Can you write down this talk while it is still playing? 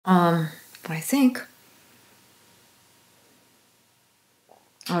Um, I think.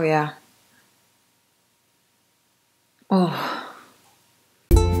 Oh yeah. Oh.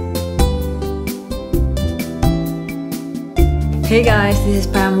 Hey guys, this is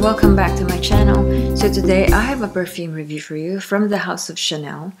Pam. Welcome back to my channel. So today I have a perfume review for you from the house of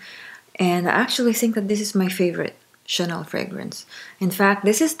Chanel. And I actually think that this is my favorite Chanel fragrance. In fact,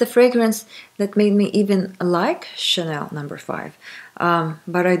 this is the fragrance that made me even like Chanel number 5.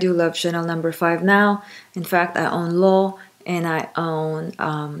 But I do love Chanel number 5 now. In fact, I own Law and I own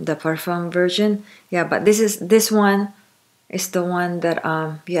the Parfum version. Yeah, but this one is the one that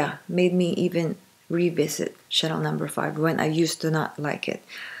yeah, made me even revisit Chanel number 5 when I used to not like it.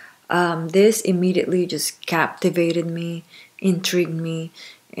 This immediately just captivated me, intrigued me,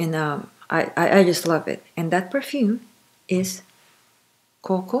 and I just love it. And that perfume is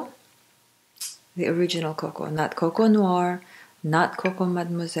Coco, the original Coco, not Coco Noir, not Coco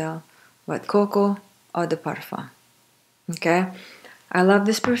Mademoiselle, but Coco Eau de Parfum. Okay, I love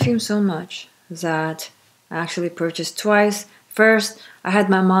this perfume so much that I actually purchased twice. First, I had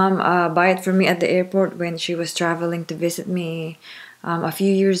my mom buy it for me at the airport when she was traveling to visit me a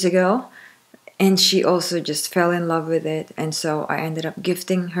few years ago. And she also just fell in love with it. And so I ended up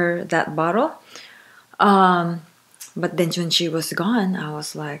gifting her that bottle. But then when she was gone, I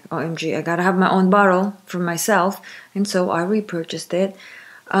was like, OMG, I gotta have my own bottle for myself. And so I repurchased it.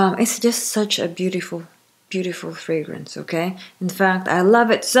 It's just such a beautiful, beautiful fragrance, okay? In fact, I love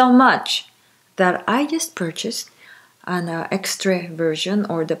it so much that I just purchased an extra version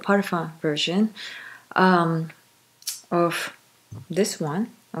or the Parfum version of this one,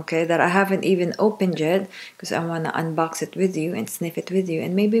 okay, that I haven't even opened yet because I want to unbox it with you and sniff it with you,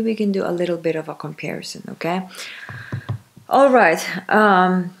 and maybe we can do a little bit of a comparison, okay? All right.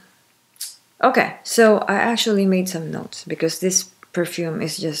 Okay, so I actually made some notes because this perfume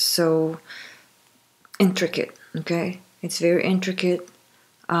is just so intricate, okay? It's very intricate.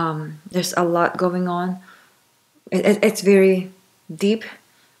 There's a lot going on. It's very deep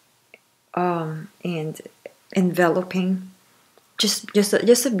and enveloping.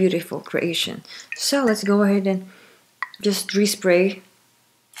 Just a beautiful creation. So let's go ahead and just respray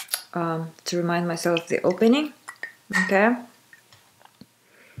to remind myself of the opening. Okay.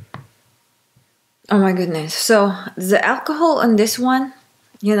 Oh my goodness. So the alcohol on this one,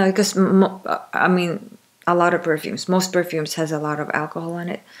 you know, because I mean, a lot of perfumes, most perfumes has a lot of alcohol in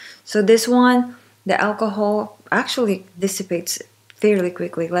it. So this one, the alcohol actually dissipates fairly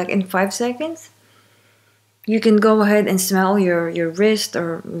quickly, like in 5 seconds. You can go ahead and smell your wrist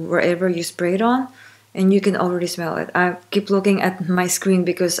or wherever you spray it on, and you can already smell it. I keep looking at my screen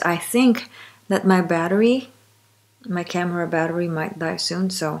because I think that my camera battery might die soon,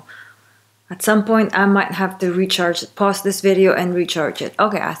 so at some point I might have to pause this video and recharge it.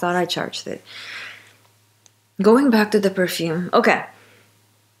 Okay, I thought I charged it. Going back to the perfume. Okay.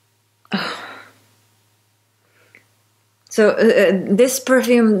 So this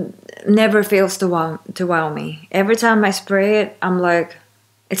perfume never fails to wow me. Every time I spray it, I'm like,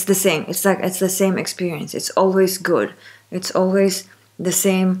 it's the same. It's like it's the same experience. It's always good. It's always the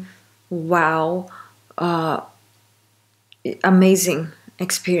same wow, amazing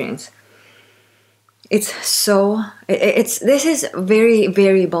experience. This is very,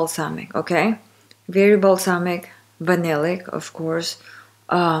 very balsamic, okay? Very balsamic, vanillic, of course,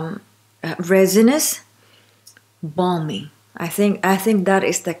 resinous, balmy. I think that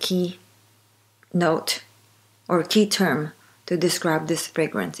is the key note or key term to describe this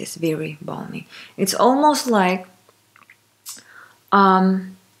fragrance. It's very balmy. It's almost like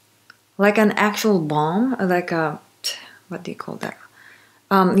an actual balm, like a, what do you call that?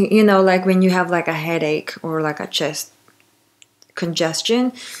 You know, like when you have like a headache or like a chest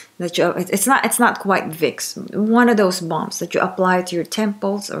congestion that it's not quite Vicks. One of those balms that you apply to your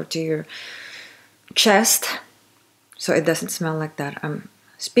temples or to your chest, so it doesn't smell like that. I'm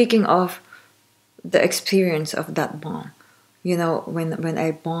speaking of the experience of that balm. You know, when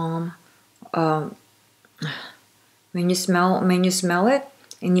a balm, when you smell it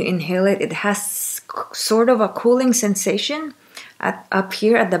and you inhale it, it has sort of a cooling sensation up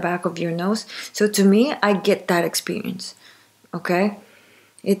here at the back of your nose. So to me, I get that experience. Okay,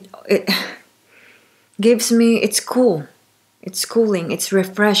 it gives me, it's cool, it's cooling, it's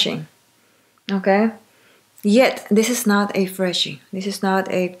refreshing. Okay, yet this is not a freshie. This is not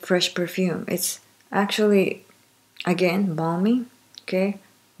a fresh perfume. It's actually, again, balmy. Okay,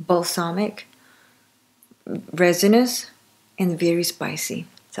 balsamic, resinous, and very spicy.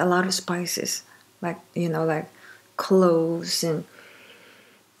 It's a lot of spices, like, you know, like cloves and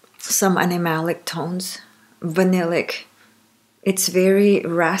some animalic tones, vanillic, It's very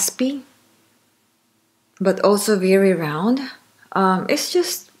raspy, but also very round. It's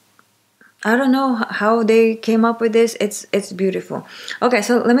just, I don't know how they came up with this. It's beautiful. Okay,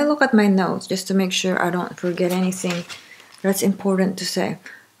 so let me look at my notes just to make sure I don't forget anything that's important to say.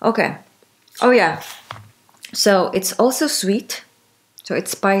 Okay. Oh yeah. So it's also sweet. So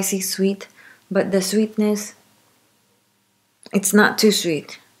it's spicy sweet, but the sweetness, it's not too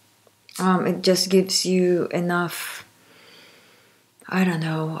sweet. It just gives you enough, I don't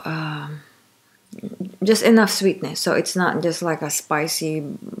know, just enough sweetness. So it's not just like a spicy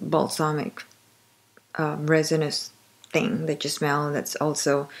balsamic resinous thing that you smell that's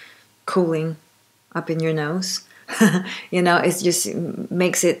also cooling up in your nose. You know, it just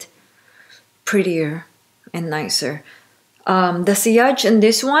makes it prettier and nicer. The sillage in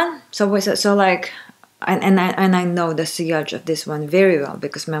this one, so like, and I know the sillage of this one very well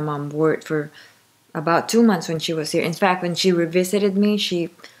because my mom wore it for about 2 months when she was here. In fact, when she revisited me, she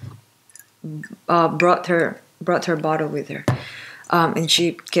brought her bottle with her, and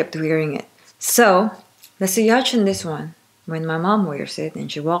she kept wearing it. So the sillage in this one, when my mom wears it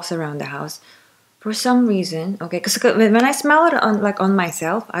and she walks around the house, for some reason, okay, because when I smell it on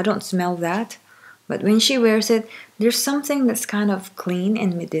myself, I don't smell that. But when she wears it, there's something that's kind of clean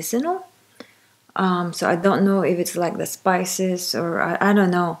and medicinal. So I don't know if it's like the spices or I don't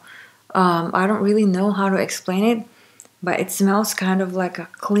know. I don't really know how to explain it, but it smells kind of like a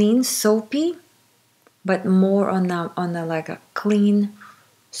clean, soapy, but more on the like a clean,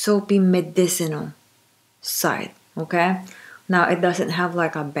 soapy, medicinal side. Okay. Now it doesn't have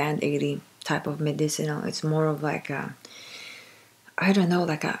like a band-aidy type of medicinal. It's more of like a, I don't know,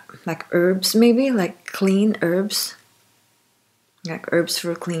 like herbs, maybe like clean herbs, like herbs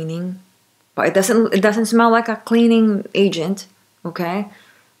for cleaning. But it doesn't smell like a cleaning agent. Okay,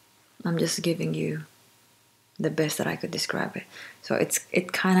 I'm just giving you the best that I could describe it. So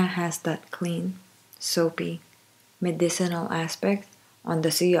it kind of has that clean, soapy, medicinal aspect on the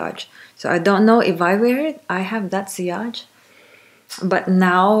sillage. So I don't know if I wear it, I have that sillage. But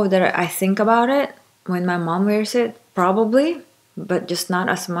now that I think about it, when my mom wears it, probably, but just not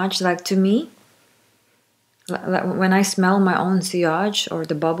as much. Like to me, when I smell my own sillage or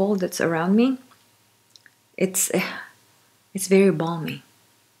the bubble that's around me, it's very balmy.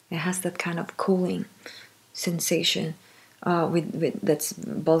 It has that kind of cooling sensation, with that's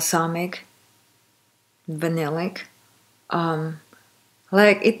balsamic, vanillic.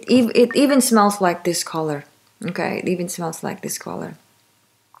 Like it even smells like this color. Okay, it even smells like this color.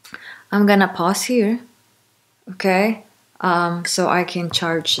 I'm gonna pause here. Okay, so I can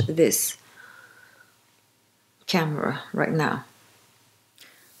charge this camera right now.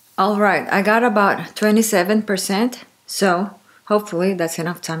 All right, I got about 27%, so hopefully that's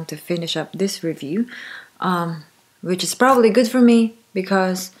enough time to finish up this review, which is probably good for me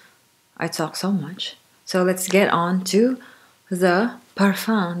because I talk so much. So let's get on to the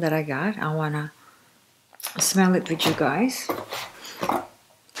parfum that I got. I wanna smell it with you guys.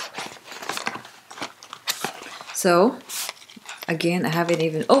 So again, I haven't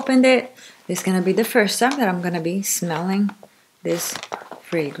even opened it. This is gonna be the first time that I'm gonna be smelling this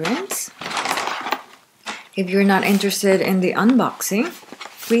fragrance. If you're not interested in the unboxing,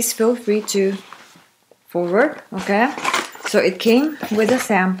 please feel free to forward. Okay, so it came with a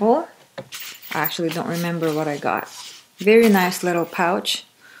sample. I actually don't remember what I got. Very nice little pouch.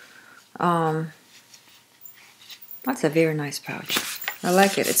 That's a very nice pouch. I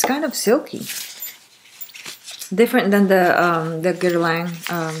like it. It's kind of silky. Different than the Guerlain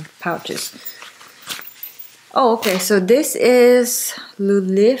pouches. Oh, okay. So this is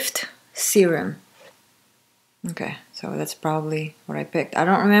Lulift Serum. Okay, so that's probably what I picked. I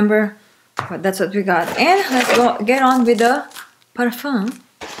don't remember, but that's what we got. And let's go get on with the parfum.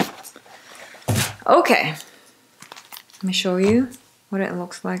 Okay, let me show you what it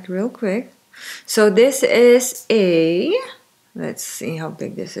looks like real quick. So this is a, let's see how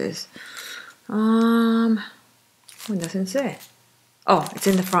big this is. It doesn't say. Oh, it's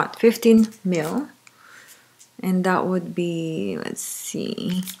in the front, 15 ml. And that would be, let's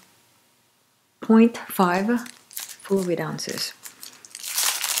see, 0.5 fluid ounces.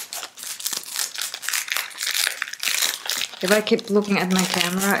 If I keep looking at my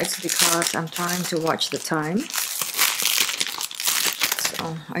camera, it's because I'm trying to watch the time.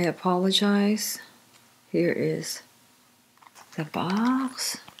 So I apologize. Here is the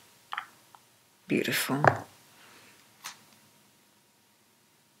box. Beautiful.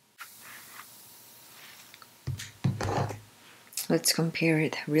 Let's compare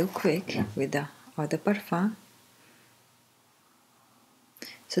it real quick with the other parfum.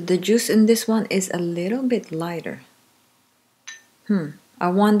 So the juice in this one is a little bit lighter. I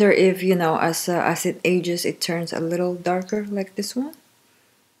wonder if, you know, as it ages, it turns a little darker like this one.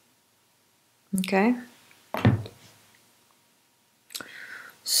 Okay.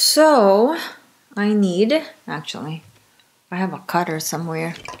 So I need, actually, I have a cutter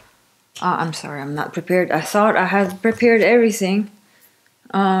somewhere. I'm sorry, I'm not prepared. I thought I had prepared everything.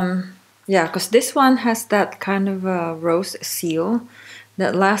 Yeah, because this one has that kind of a rose seal.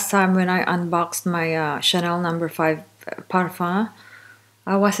 That last time when I unboxed my Chanel number 5 Parfum,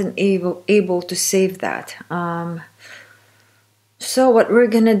 I wasn't able to save that. So what we're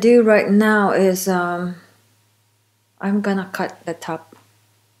gonna do right now is I'm gonna cut the top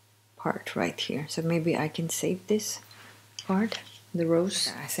part right here. So maybe I can save this part, the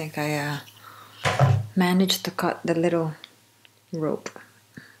rose. I think I managed to cut the little rope.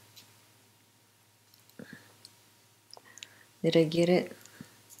 Did I get it?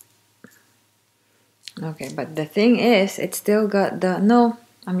 Okay, but the thing is, it still got the, no,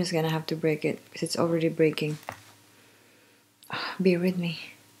 I'm just gonna have to break it because it's already breaking. Bear with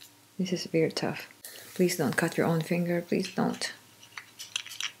me. This is very tough. Please don't cut your own finger. Please don't.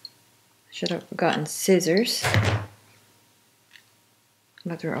 Should have gotten scissors.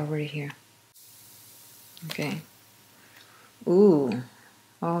 But we're already here. Okay. Ooh.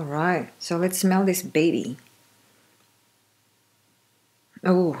 Alright. So let's smell this baby.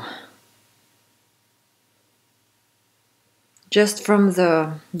 Oh. Just from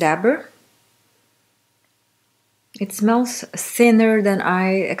the dabber, it smells thinner than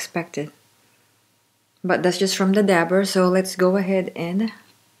I expected. But that's just from the dabber, so let's go ahead and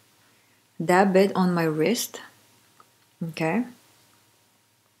dab it on my wrist. Okay.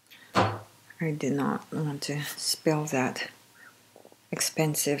 I did not want to spill that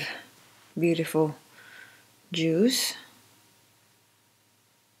expensive, beautiful juice.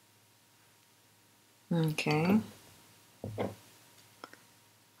 Okay.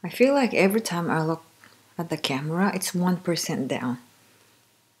 I feel like every time I look at the camera, it's 1% down.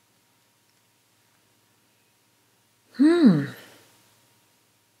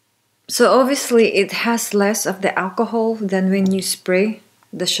 So obviously it has less of the alcohol than when you spray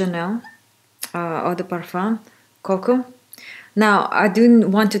the Chanel or the Parfum Coco. Now I do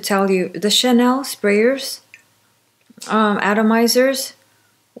want to tell you, the Chanel sprayers, atomizers,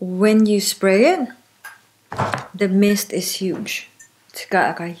 when you spray it, the mist is huge. It's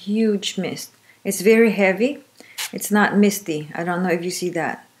got like a huge mist. It's very heavy. It's not misty. I don't know if you see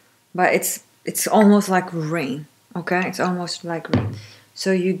that, but it's almost like rain. Okay, it's almost like rain.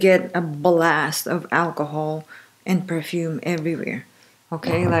 So you get a blast of alcohol and perfume everywhere.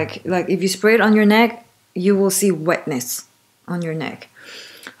 Okay, like if you spray it on your neck, you will see wetness on your neck.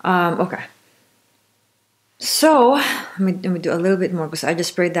 Okay. So let me do a little bit more because I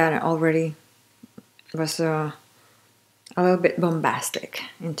just sprayed that already. It was a little bit bombastic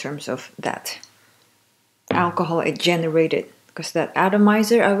in terms of that alcohol it generated. Because that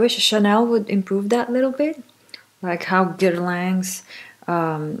atomizer, I wish Chanel would improve that a little bit. Like how Guerlain's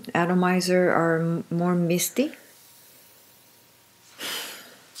atomizer are more misty.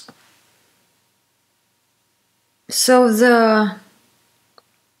 So the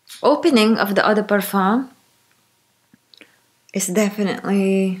opening of the eau de parfum is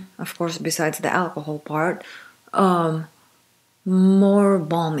definitely, of course, besides the alcohol part, more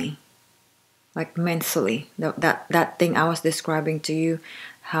balmy, like mentally. That thing I was describing to you,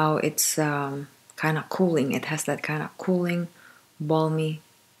 how it's kind of cooling. It has that kind of cooling, balmy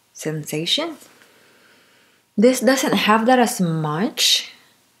sensation. This doesn't have that as much.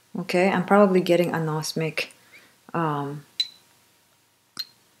 Okay, I'm probably getting anosmic. Okay,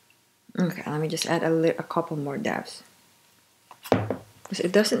 let me just add a couple more dabs. Because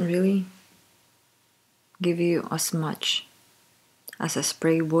it doesn't really give you as much as a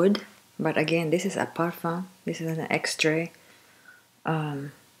spray would. But again, this is a parfum. This is an extrait.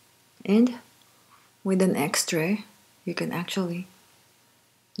 And with an extrait, you can actually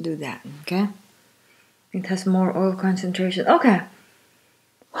do that, okay? It has more oil concentration. Okay.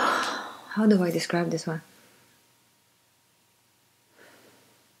 How do I describe this one?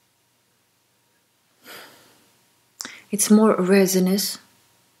 It's more resinous,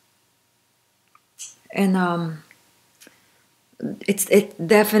 and it's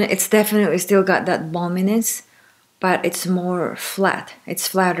definitely still got that balminess, but it's more flat. It's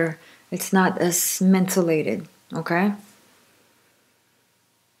flatter. It's not as mentholated. Okay.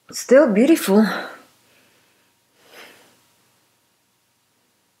 Still beautiful.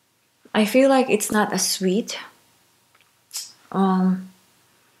 I feel like it's not as sweet.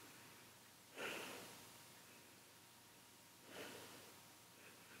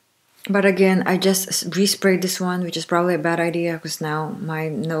 But again, I just resprayed this one, which is probably a bad idea because now my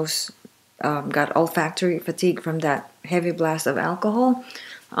nose got olfactory fatigue from that heavy blast of alcohol.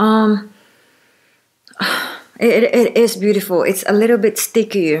 It is beautiful. It's a little bit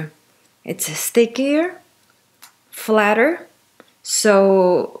stickier. It's stickier, flatter.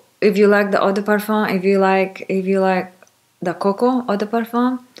 So if you like the eau de parfum, if you like the Coco eau de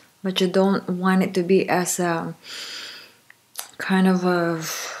parfum, but you don't want it to be as kind of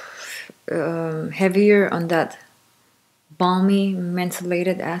heavier on that balmy,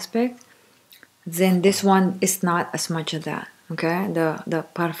 mentholated aspect, then this one is not as much of that. Okay, the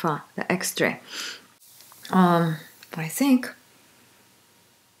Parfum, the extrait. I think.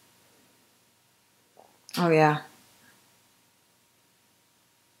 Oh yeah.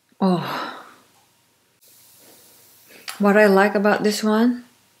 Oh. What I like about this one,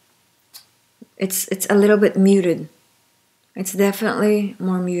 it's a little bit muted. It's definitely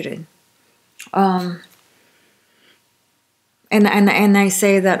more muted. And I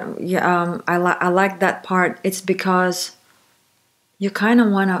say that yeah, I like that part. It's because you kind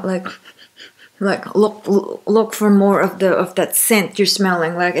of wanna like look for more of that scent you're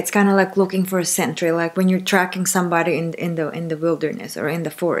smelling. Like it's kind of like looking for a scent, right? Like when you're tracking somebody in the wilderness or in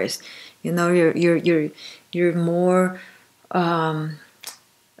the forest. You know, you're more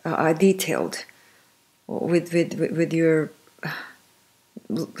detailed with your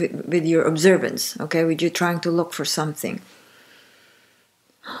observance. Okay, with you trying to look for something.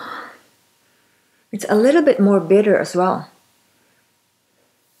 It's a little bit more bitter as well.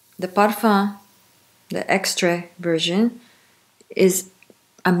 The Parfum, the extra version, is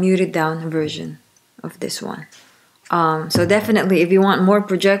a muted down version of this one. So definitely, if you want more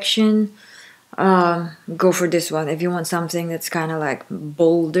projection, go for this one. If you want something that's kind of like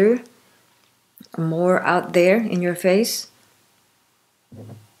bolder, more out there in your face,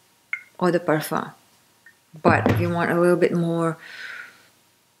 eau de parfum. But if you want a little bit more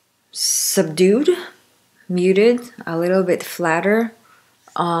subdued, muted, a little bit flatter,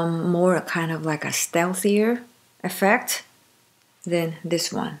 more kind of like a stealthier effect, then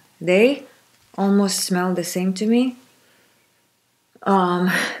this one. They almost smell the same to me.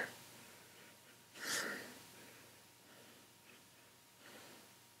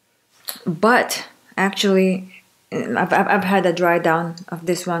 But actually, I've had a dry down of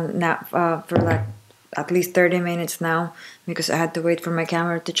this one now for like at least 30 minutes now because I had to wait for my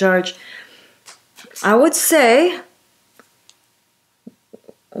camera to charge. I would say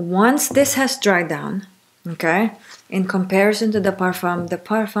once this has dried down, okay, in comparison to the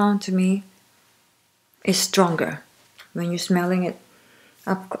Parfum to me is stronger when you're smelling it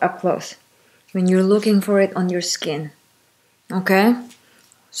up close, when you're looking for it on your skin, okay?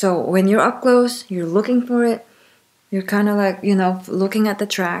 So when you're up close, you're looking for it, you're kind of like, you know, looking at the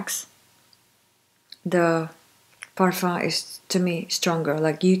tracks. The Parfum is, to me, stronger.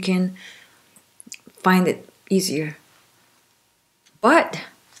 Like you can find it easier. But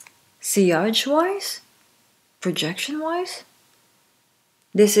sillage-wise, projection-wise,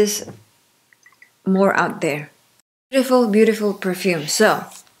 this is more out there. Beautiful, beautiful perfume. So,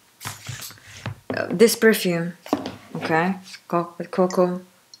 this perfume, okay, Coco,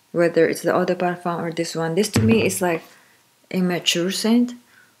 whether it's the eau de parfum or this one, this to me is like a mature scent,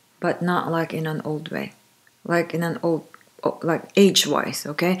 but not like in an old way. Like in an old, like age-wise,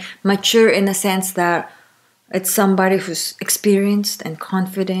 okay? Mature in the sense that it's somebody who's experienced and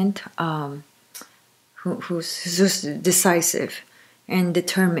confident, who's decisive and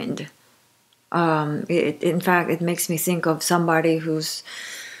determined. In fact, it makes me think of somebody who's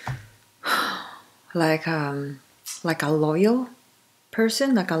like a loyal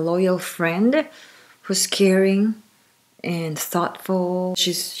person, like a loyal friend, who's caring and thoughtful.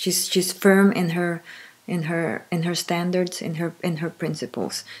 She's firm in her standards, in her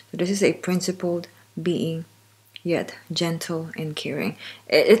principles. So this is a principled being, yet gentle and caring.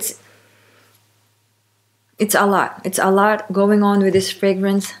 It's a lot. It's a lot going on with this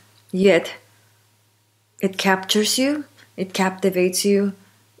fragrance, yet it captures you, it captivates you.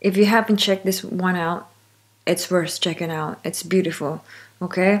 If you haven't checked this one out, it's worth checking out. It's beautiful,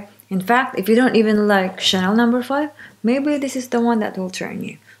 okay? In fact, if you don't even like Chanel No. 5, maybe this is the one that will turn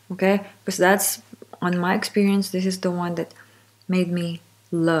you, okay? Because that's, on my experience, this is the one that made me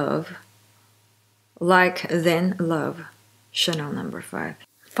love, like then love, Chanel No. 5.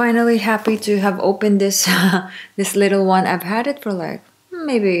 Finally, happy to have opened this this little one. I've had it for like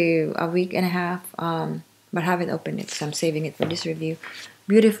maybe a week and a half, but haven't opened it, so I'm saving it for this review.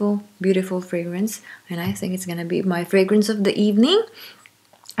 Beautiful, beautiful fragrance, and I think it's gonna be my fragrance of the evening.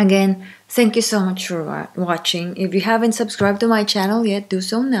 Again, thank you so much for watching. If you haven't subscribed to my channel yet, do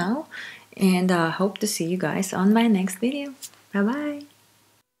so now. And hope to see you guys on my next video. Bye bye.